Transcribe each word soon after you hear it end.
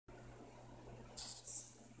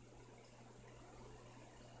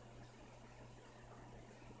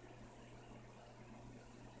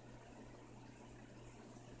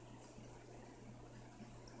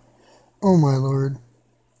Oh my lord.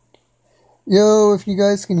 Yo, if you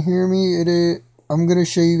guys can hear me, I'm gonna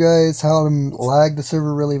show you guys how to lag the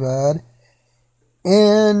server really bad.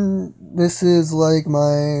 And this is like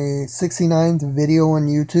my 69th video on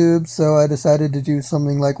YouTube, so I decided to do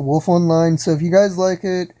something like Wolf Online. So if you guys like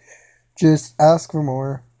it, just ask for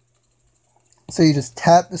more. So you just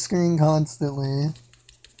tap the screen constantly.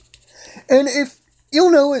 And if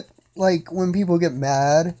you'll know it, like when people get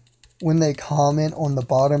mad when they comment on the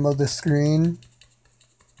bottom of the screen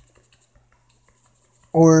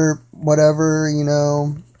or whatever,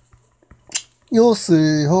 you'll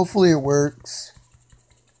see. Hopefully it works.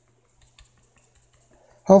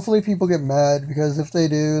 Hopefully people get mad, because if they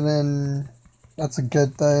do, then that's a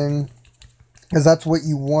good thing. Because that's what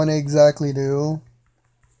you want to exactly do.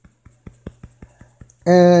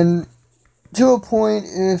 And to a point,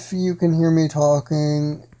 if you can hear me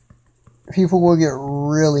talking, people will get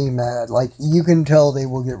really mad. Like, you can tell they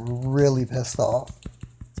will get really pissed off.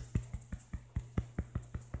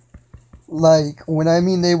 Like, when I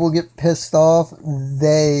mean they will get pissed off,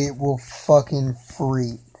 they will fucking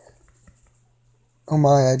freak. Oh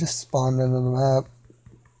my, I just spawned into the map.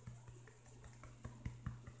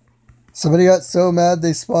 Somebody got so mad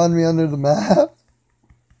they spawned me under the map.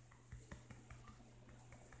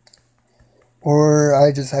 Or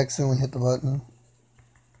I just accidentally hit the button.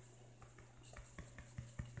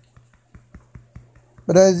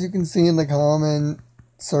 But as you can see in the comments,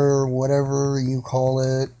 or whatever you call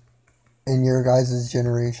it in your guys'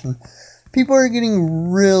 generation, people are getting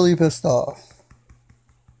really pissed off.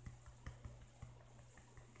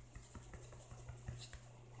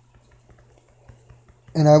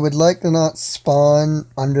 And I would like to not spawn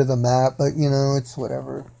under the map, but it's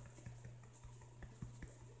whatever.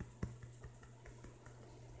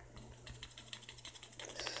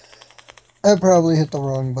 I probably hit the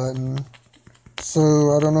wrong button.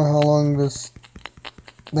 So I don't know how long this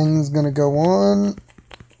thing's gonna go on,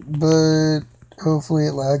 but hopefully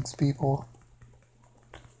it lags people.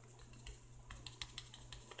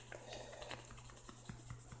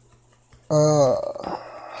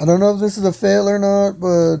 I don't know if this is a fail or not,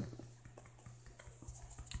 but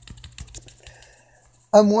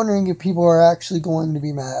I'm wondering if people are actually going to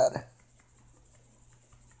be mad.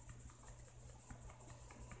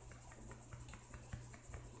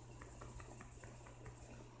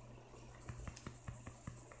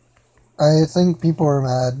 I think people are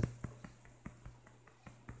mad.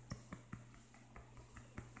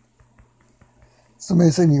 Somebody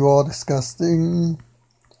said you all disgusting.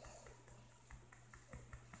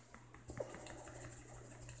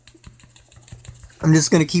 I'm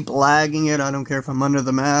just going to keep lagging it. I don't care if I'm under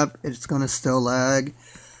the map. It's going to still lag.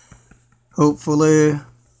 Hopefully.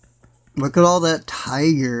 Look at all that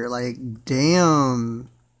tiger. Like, damn.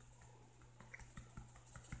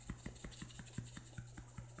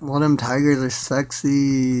 All them tigers are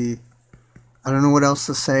sexy. I don't know what else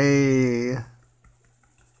to say.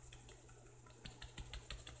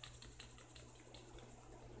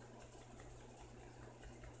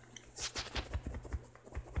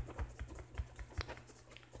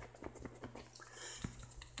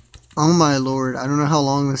 Oh my lord, I don't know how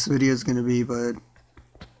long this video is going to be, but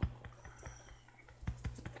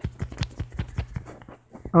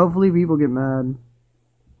hopefully people get mad.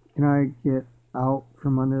 Can I get out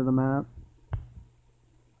from under the map?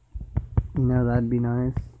 That'd be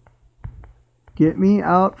nice. Get me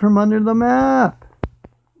out from under the map!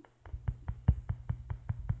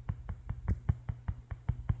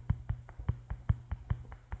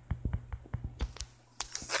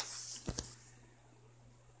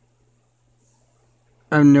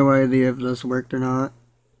 I have no idea if this worked or not.